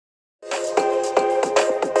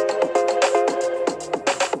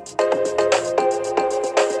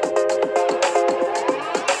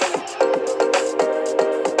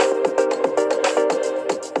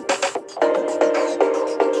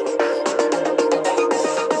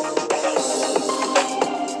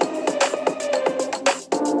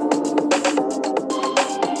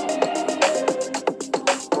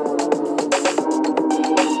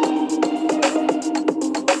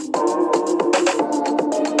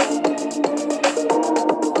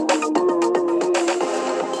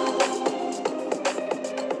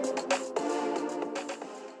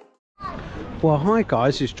Well, hi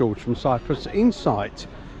guys, it's George from Cyprus Insight.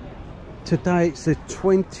 Today it's the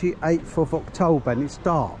 28th of October and it's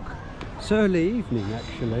dark. It's early evening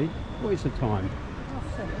actually. What is the time?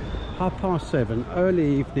 Half past 7.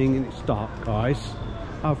 Early evening and it's dark, guys.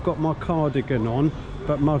 I've got my cardigan on,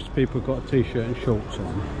 but most people have got a t-shirt and shorts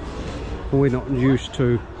on. We're not used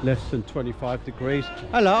to less than 25 degrees.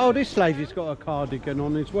 Hello, oh, this lady's got a cardigan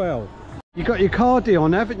on as well. You got your cardi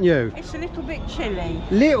on, haven't you? It's a little bit chilly.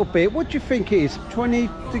 Little bit? What do you think it is? 20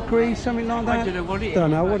 degrees, something like that? I don't know what it is.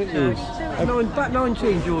 Don't know what it is. About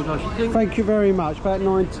 19, George, I should think. Thank you very much. About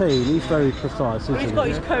 19. He's very precise, isn't he? He's got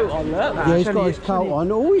his coat on, look. Yeah, he's got his coat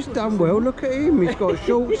on. Oh, he's done well. Look at him. He's got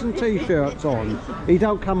shorts and t-shirts on. He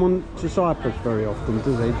don't come on to Cyprus very often,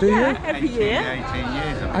 does he? Do you? Every year.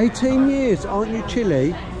 18 years. 18 years. Aren't you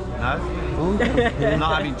chilly? No. Oh, We're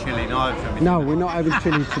not having chili neither. no, we're not having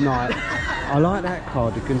chilli tonight. I like that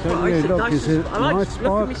cardigan, don't you? Look, it's a nice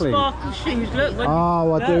sparkling. Look at my sparkle shoes, look.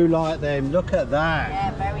 Oh, I do like them. Look at that.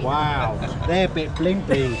 Yeah, very wow. They're a bit bling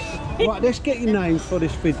bling. Right, let's get your names for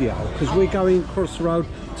this video because we're going across the road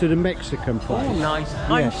to the Mexican place. Oh, nice.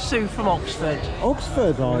 I'm Sue from Oxford.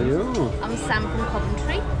 Oxford, are you? I'm Sam from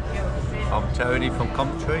Coventry. I'm Tony from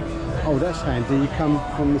Coventry. Oh, that's handy. You come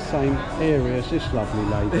from the same area as this lovely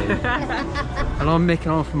lady. And I'm Mick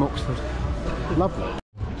and I'm from Oxford. Lovely.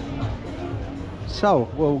 So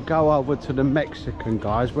we'll go over to the Mexican,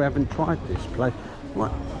 guys. We haven't tried this place.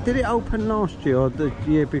 What, did it open last year or the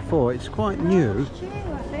year before? It's quite new. Last year,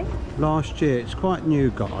 I think. Last year. It's quite new,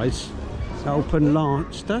 guys. It opened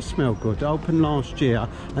last. Does smell good. It opened last year,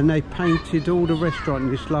 and they painted all the restaurant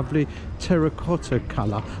in this lovely terracotta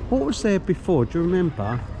colour. What was there before? Do you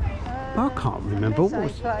remember? I can't remember. What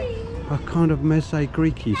was a kind of meze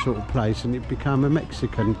Greeky sort of place, and it became a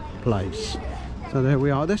Mexican place. So there we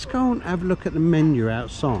are. Let's go and have a look at the menu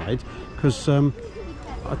outside because I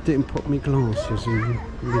didn't put my glasses in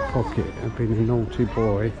my pocket. I've been a naughty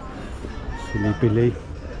boy, silly Billy.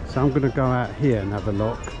 So I'm going to go out here and have a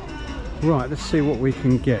look. Right, let's see what we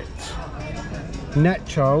can get.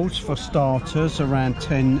 Nachos for starters, around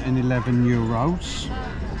 10 and 11 euros.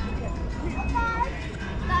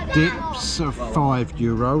 Dips are 5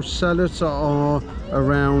 euros. Salads are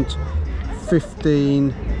around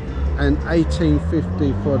 15 and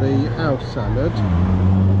 18.50 for the house salad.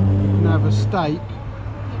 You can have a steak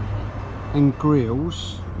and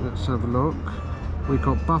grills. Let's have a look. We've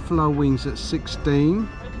got buffalo wings at 16.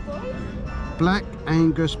 Black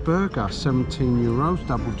Angus burger, 17 euros,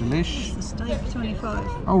 double delish. The steak,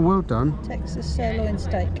 25. Oh, well done. Texas sirloin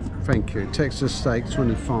steak. Thank you. Texas steak,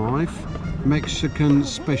 25. Mexican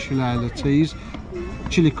specialities.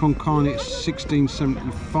 Chili con carne,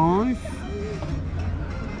 16.75.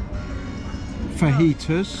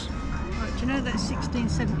 Fajitas. Right, do you know that's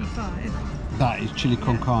 16.75? That is chili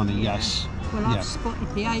con carne, yes. Well, I've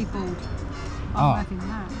spotted the A-board. Ah. I'm having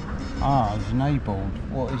that. Ah, it's an A-board.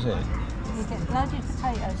 What is it? You get loaded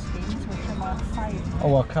potato skins, which are my favourite.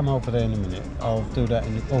 Oh, I'll come over there in a minute. I'll do that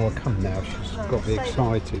in oh, I'll come now. She's got to be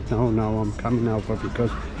excited. No, I'm coming over because,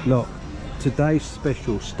 look, today's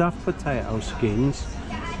special stuffed potato skins.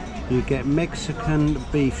 You get Mexican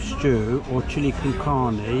beef stew or chili con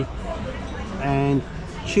carne and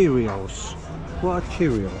Cheerios. What are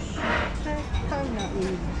Cheerios?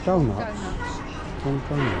 Donuts.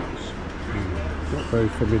 Donuts. Not very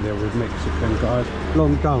familiar with Mexican, guys.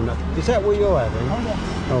 Long donut. Is that what you're having? Oh,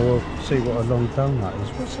 yeah. Oh, we'll see what a long donut is.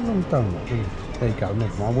 What's a long donut? There you go,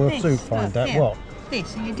 never mind. We'll soon find out. What?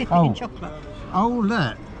 This, and you dip it in chocolate. Oh,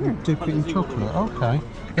 that. Dip it in chocolate. Okay.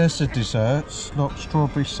 There's the desserts. Like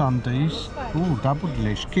strawberry sundaes. Oh, double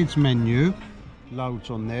delish. Kids menu. Loads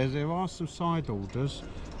on there. There are some side orders.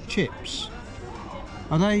 Chips.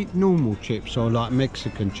 Are they normal chips or like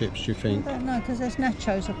Mexican chips, do you think? I don't know, because there's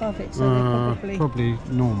nachos above it, so they're probably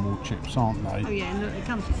normal chips, aren't they? Oh yeah, and look, it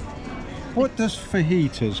comes... What does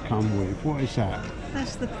fajitas come with? What is that?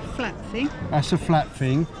 That's the flat thing. That's a flat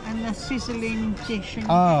thing. And the sizzling dish.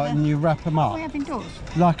 And and you wrap them up? We have indoors.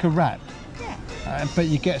 Like a wrap? Yeah. But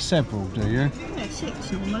you get several, do you? Yeah,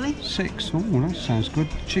 6 normally. 6? Oh, that sounds good.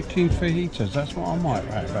 Chicken fajitas, that's what I might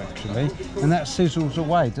have actually. And that sizzles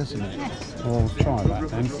away, doesn't it? Yes. We'll try that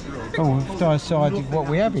then. Oh, we've decided what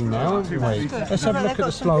we're having now, haven't we? Let's have a look at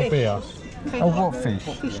the slow beer. Oh, what fish?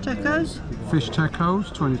 Fish tacos. Fish tacos,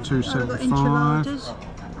 22.75. Enchiladas.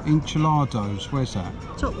 Enchilados, where's that?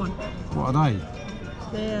 Top one. What are they?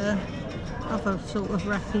 They're other sort of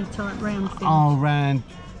wrappy type round things. Oh, round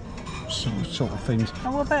sort of things.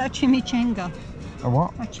 And what about a chimichanga? A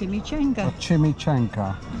what? A chimichanga. A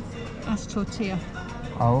chimichanga. That's tortilla.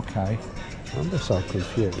 Oh, okay. I'm just so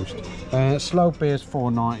confused. Slow beer's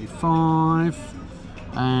 $4.95.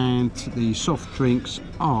 and the soft drinks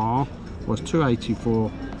was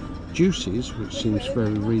 $2.84 juices, which seems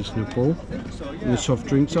very reasonable, and the soft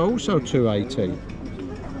drinks are also $2.80.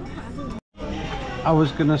 I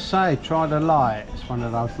was gonna say, try the light. It's one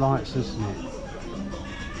of those lights, isn't it?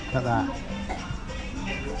 Look at that.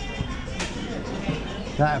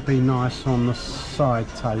 That'd be nice on the side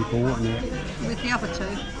table, wouldn't it? With the other two.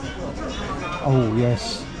 Oh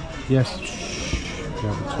yes, yes. The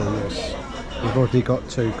other two, yes. We've already got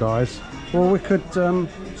two, guys. Well, we could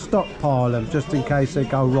stockpile them just in case they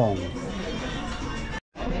go wrong.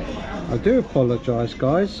 I do apologise,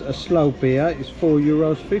 guys. A slow beer is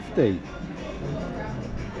 €4.50.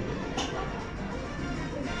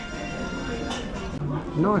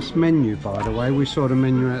 Nice menu, by the way. We saw the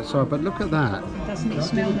menu outside, but look at that. Doesn't it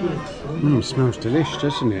smell nice? Smells delicious,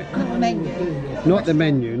 doesn't it? Not the menu. Not the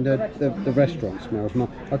menu, the restaurant smells nice.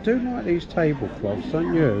 I do like these tablecloths,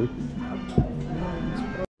 don't you?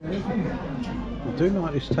 I do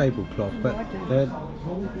like this tablecloth, but they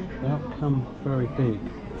don't come very big.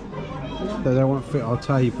 They won't fit our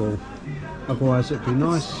table. Otherwise it'd be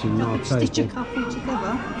nice in our table. Stitch a couple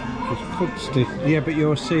together. It's could stitch, yeah, but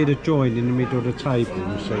you'll see the join in the middle of the table,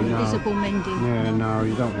 you see. No. Visible mending. Yeah, no,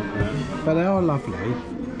 you don't want that. But they are lovely.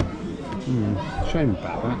 Shame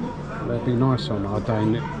about that. They'd be nice on our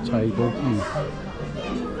dining table.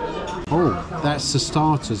 Oh, that's the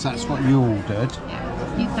starters. That's what you ordered.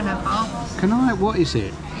 Yeah, you can have half. Can I? What is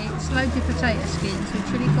it? It's loaded potato skins with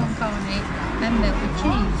chili con carne and melted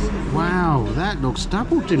cheese. Wow, that looks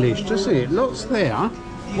double delish, doesn't it? Lots there.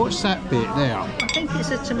 What's that bit there? I think it's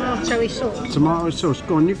a tomatoey sauce. Tomato sauce.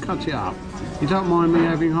 Go on, you cut it up. You don't mind me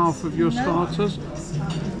having half of your starters?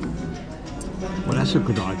 Well, that's a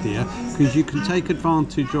good idea, because you can take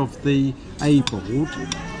advantage of the A-board.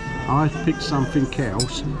 I picked something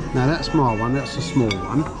else. Now that's my one, that's a small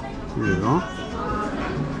one. Here we are.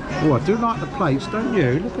 Oh, I do like the plates, don't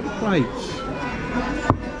you? Look at the plates.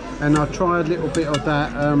 And I'll try a little bit of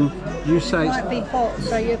that. You say It might be hot,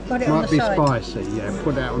 so you put it on the might be side. spicy, yeah,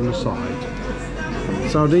 put that on the side.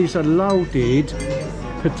 So these are loaded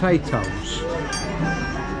potatoes.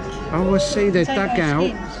 Oh, I see, they're Potato dug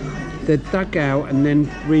out. skins. They're dug out and then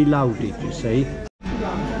reloaded, you see.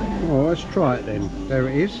 Oh, let's try it then. There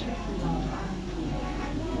it is.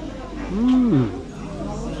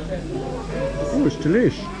 Oh, it's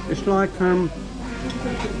delish. It's like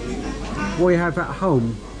what we have at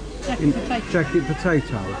home. Jacket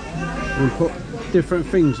potato. And put different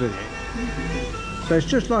things in it. So it's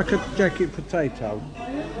just like a jacket potato.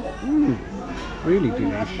 Really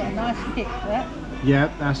delish. Got a nice kick there. Yeah,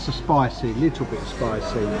 that's the spicy, little bit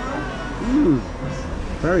spicy.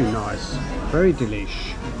 Very nice, very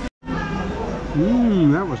delish.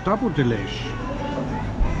 That was double delish.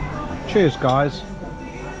 Cheers, guys.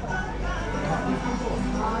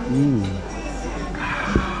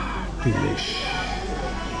 Delish.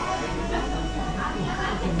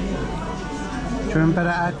 Do you remember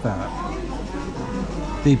that advert?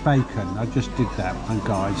 The bacon, I just did that one,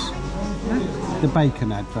 guys. The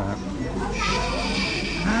bacon advert.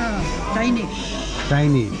 Oh, Danish.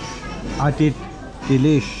 Danish. I did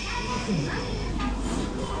Delish.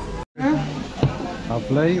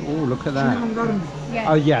 Lovely. Oh, look at that.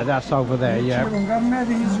 Oh yeah, that's over there, yeah. This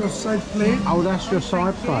is your side plate. Oh, that's your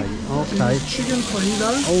side plate. Okay. Chicken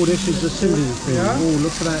fajita. Oh, this is the sizzling thing. Yeah. Oh,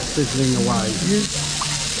 look at that sizzling away.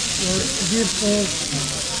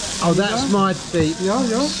 Oh, that's my beef. Yeah.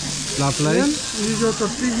 Lovely. Then this is your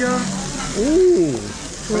tortilla. Oh,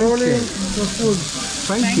 Rolling the food.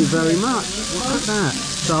 thank you very much. Look at that.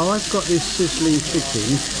 So I've got this sizzling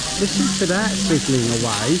chicken. Listen to that sizzling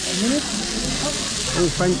away. Oh,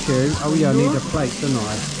 thank you. Oh yeah, I need a plate, don't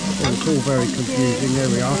I? Oh, it's all very confusing. There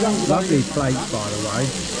we are. Lovely plate, by the way.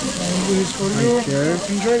 This is for Thank you.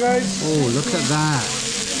 Enjoy, guys. Oh, look at that.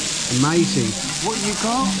 Amazing. What you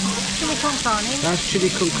got? Chili con carne. That's chili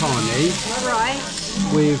con carne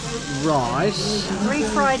Rice. with rice,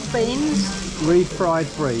 Refried beans. refried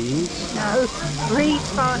beans, No.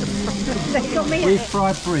 Refried. They got me at it.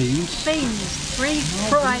 refried beans, Beans.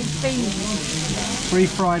 Refried beans.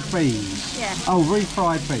 refried beans. Yeah. Oh,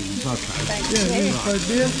 refried beans. Okay. Thank Yeah, you. right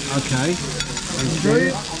there. Okay. Thank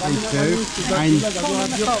you. Thank you.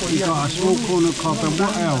 And you got a small corn on the cob. And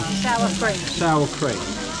what else? Sour cream. Sour cream.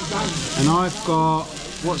 And I've got,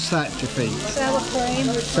 what's that, do you think? Sour cream.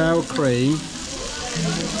 Sour cream,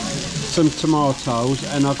 some tomatoes,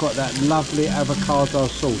 and I've got that lovely avocado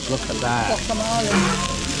sauce. Look at that. Guacamole.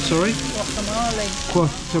 Sorry? Guacamole.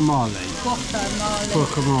 Guacamole. Guacamole.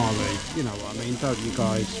 Guacamole. You know what I mean, don't you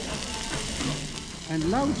guys? And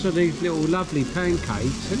loads of these little lovely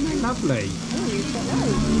pancakes. Isn't they lovely?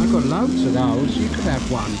 I've got loads of those. You could have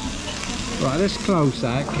one. Right, let's close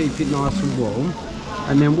that. Keep it nice and warm.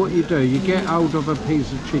 And then what you do, you get hold of a piece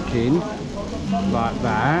of chicken like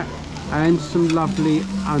that. And some lovely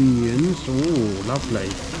onions. Oh, lovely.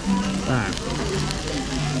 That.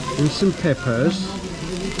 And some peppers.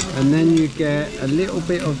 And then you get a little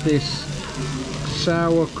bit of this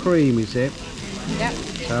sour cream, is it? Yep.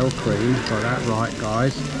 Sour cream, got that right,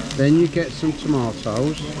 guys. Then you get some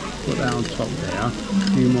tomatoes. Put that on top there. A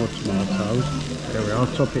few more tomatoes. There we are,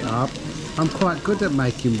 top it up. I'm quite good at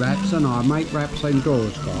making wraps, and I make wraps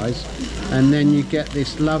indoors, guys. And then you get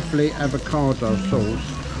this lovely avocado sauce.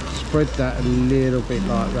 Spread that a little bit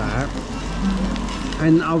like that.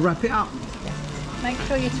 And I'll wrap it up. Make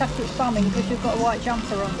sure you tuck it plumbing because you've got a white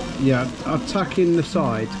jumper on. Yeah, I'll tuck in the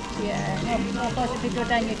side. Yeah, otherwise if you go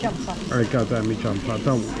down your jumper. I go down my jumper, I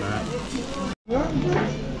don't want that.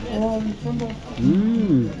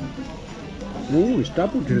 Oh, it's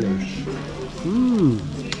double delish.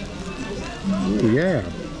 Oh, yeah.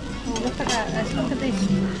 Oh, look at that. Let's look at this.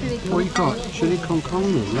 Chili con What you got? carne. Chili con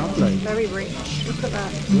carne, lovely. Very rich. Look at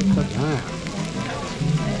that. Look at that.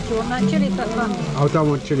 Do you want that chili pepper? I don't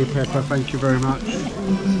want chili pepper, thank you very much.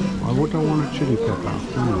 I would don't want a chili pepper.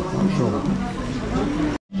 Not sure.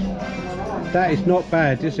 That is not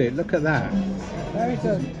bad, is it? Look at that. Very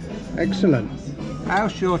good. Excellent.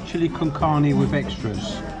 How's your chili con carne with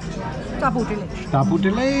extras? Double delish. Double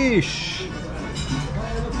delish.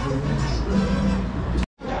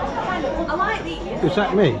 Is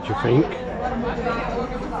that me, do you think?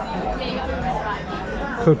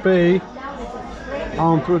 Could be.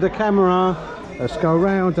 Armed with the camera. Let's go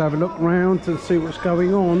round, have a look round and see what's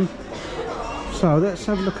going on. So let's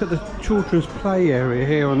have a look at the children's play area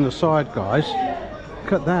here on the side, guys.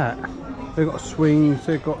 Look at that. They've got swings,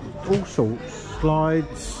 they've got all sorts,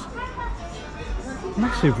 slides.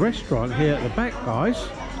 Massive restaurant here at the back, guys.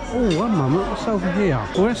 Oh, one moment, what's over here?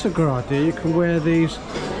 Well, that's a good idea. You can wear these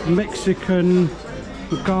Mexican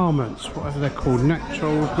garments, whatever they're called,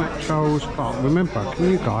 nachos, can't remember. Can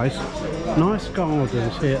you guys? Nice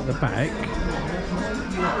gardens here at the back.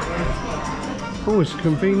 Oh, it's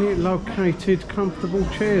convenient located, comfortable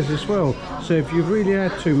chairs as well. So if you've really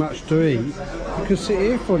had too much to eat, you can sit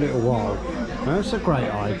here for a little while. That's a great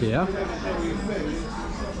idea.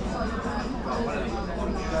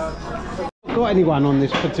 Got anyone on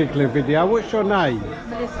this particular video? What's your name?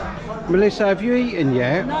 Melissa. Melissa, have you eaten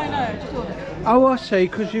yet? No, just order. Oh, I see,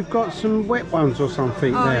 because you've got some wet ones or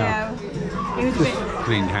something there. Yeah. It was a bit...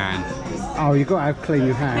 Clean hand. Oh, you've got to have clean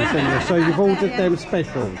your hands, haven't you? So you've ordered them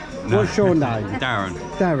special. No. What's your name? Darren.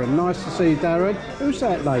 Darren, nice to see you, Darren. Who's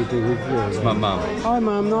that lady with you? It's my mum. Hi,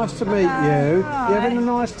 Mum, nice to meet you. You having a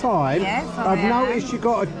nice time? Yes, I've noticed you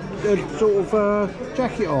got a sort of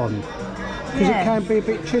jacket on. Because it can be a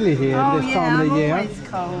bit chilly here this time of the year. Always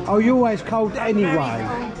cold. Oh, you're always cold anyway.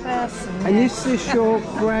 Very cold person. And is this your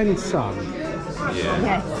grandson? Yeah.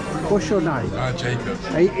 Yes. What's your name? Jacob.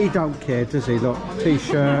 He don't care, does he? Look,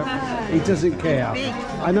 t-shirt. He doesn't care.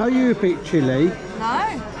 I know you're a bit chilly.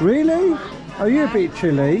 No. Really? Are you a bit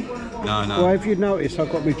chilly? No. Well, have you noticed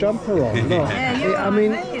I've got my jumper on? Look. Yeah, you're I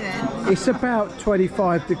mean, then. it's about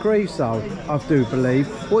 25 degrees though, I do believe.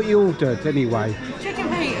 What you ordered anyway? Chicken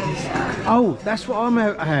fingers. Oh, that's what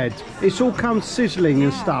I had. It's all come sizzling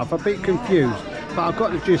and stuff. A bit confused, but I've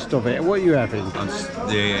got the gist of it. What are you having?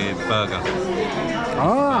 The burger.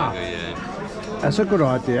 Ah, Yeah. that's a good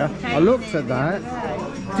idea. I looked at that.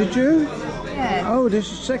 Did you? Yeah. Oh,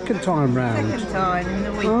 this is the second time round. Second time in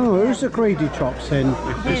the week. Oh, who's the greedy chops then?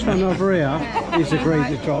 This one over here is the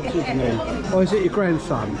greedy chops, isn't he? Or is it your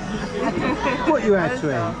grandson? What you had to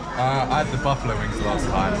eat? I had the buffalo wings last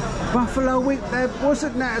time. Buffalo wing,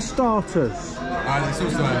 wasn't that a starters? It's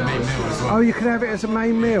also a main meal as well. Oh, you can have it as a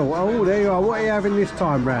main meal. Oh, there you are. What are you having this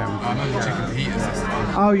time round? I'm having chicken fajitas this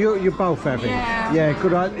time. Oh, you're both having? Yeah,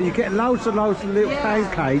 good. You get loads and loads of little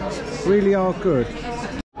pancakes. Really are good.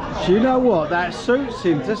 Do you know what? That suits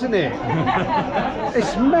him, doesn't it?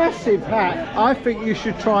 It's massive hat. I think you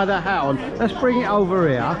should try that hat on. Let's bring it over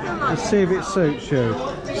here and see if it suits you.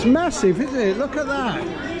 It's massive, isn't it? Look at that.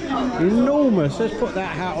 Enormous. Let's put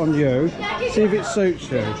that hat on you. See if it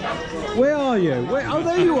suits you. Where are you? Oh,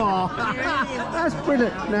 there you are. That's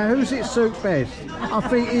brilliant. Now, who's it suit best? I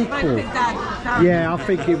think equal. Yeah, I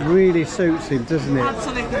think it really suits him, doesn't it?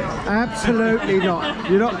 Absolutely not. Absolutely not.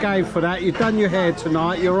 You're not game for that. You've done your hair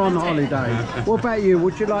tonight. You're on holiday. What about you?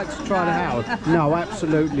 Would you like to try the hat? No,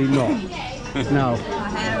 absolutely not. No.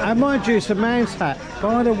 And mind you, it's a man's hat.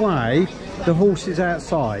 By the way, the horse is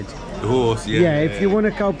outside. The horse, yeah. Yeah, if you want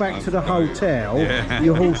to go back to the hotel, Yeah.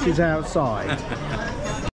 your horse is outside.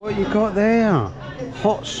 What you got there?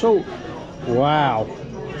 Hot salt. Wow.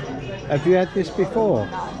 Have you had this before?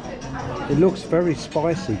 It looks very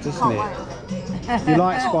spicy, doesn't it? You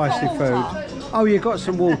like spicy food? Oh, you got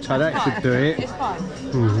some water, that should do it.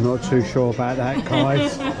 Not too sure about that,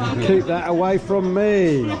 guys. Keep that away from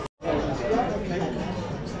me.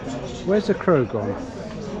 Where's the crew gone?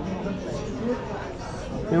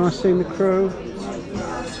 Anyone seen the crew?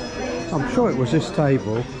 I'm sure it was this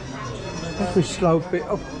table. Let me slow bit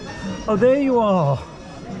up. Oh, there you are.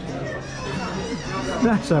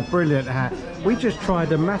 That's a brilliant hat. We just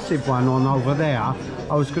tried a massive one on over there.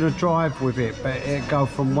 I was going to drive with it, but it'd go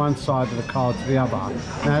from one side of the car to the other.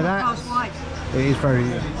 Now that's wide. It is very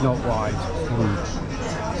not wide.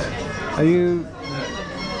 Are you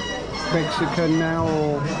Mexican now,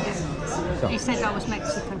 or? He said I was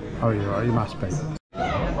Mexican. Oh, you are. You must be.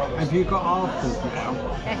 Have you got afters now?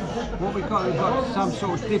 What we got? We've got some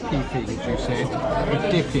sort of dippy things, you said.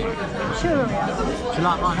 With dipping. Sure. Do you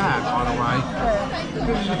like my hat, by the way?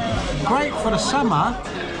 Great for the summer.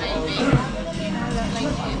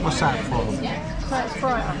 What's that for? That's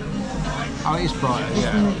brighter. Oh, it is brighter,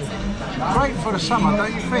 yeah. Great for the summer,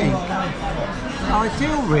 don't you think?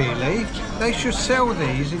 Ideal, really. They should sell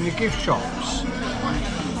these in the gift shops.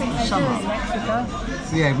 Summer. Mexico.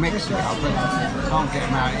 Yeah, Mexico, but can't get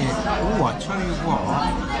them out here. Oh, I tell you what.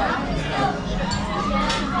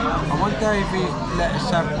 I wonder if he let us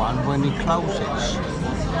have one when he closes.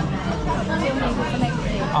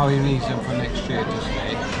 Oh, he needs them for next year, doesn't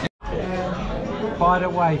he? By the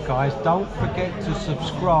way, guys, don't forget to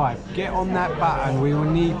subscribe. Get on that button. We will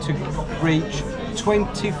need to reach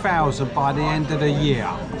 20,000 by the end of the year.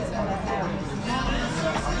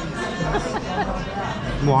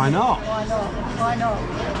 Why not? Why not? Why not?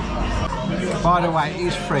 By the way, it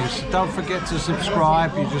is free, so don't forget to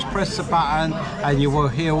subscribe. You just press the button and you will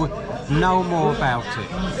hear no more about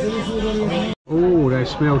it. Oh, they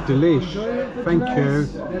smell delish. Thank you.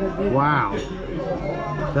 Wow.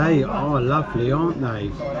 They are lovely, aren't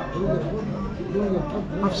they?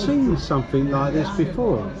 I've seen something like this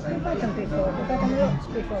before. We've had them before. We've had them lots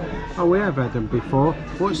before. Oh, we have had them before.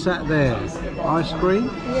 What's that there? Ice cream?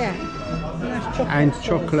 Yeah. Nice chocolate. And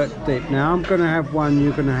chocolate dip. Now I'm going to have one,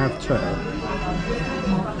 you're going to have two.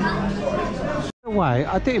 By the way,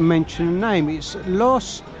 I didn't mention the name. It's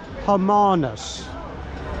Los Hermanos.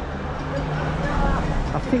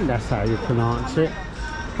 I think that's how you pronounce it.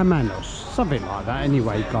 Hermanos. Something like that.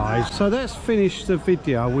 Anyway, guys. So let's finish the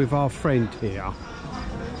video with our friend here.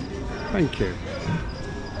 Thank you.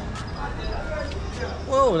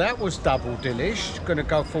 Well, that was double delish. Gonna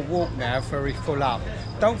go for a walk now, very full up.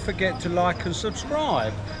 Don't forget to like and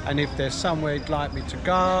subscribe. And if there's somewhere you'd like me to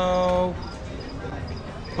go,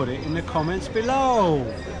 put it in the comments below.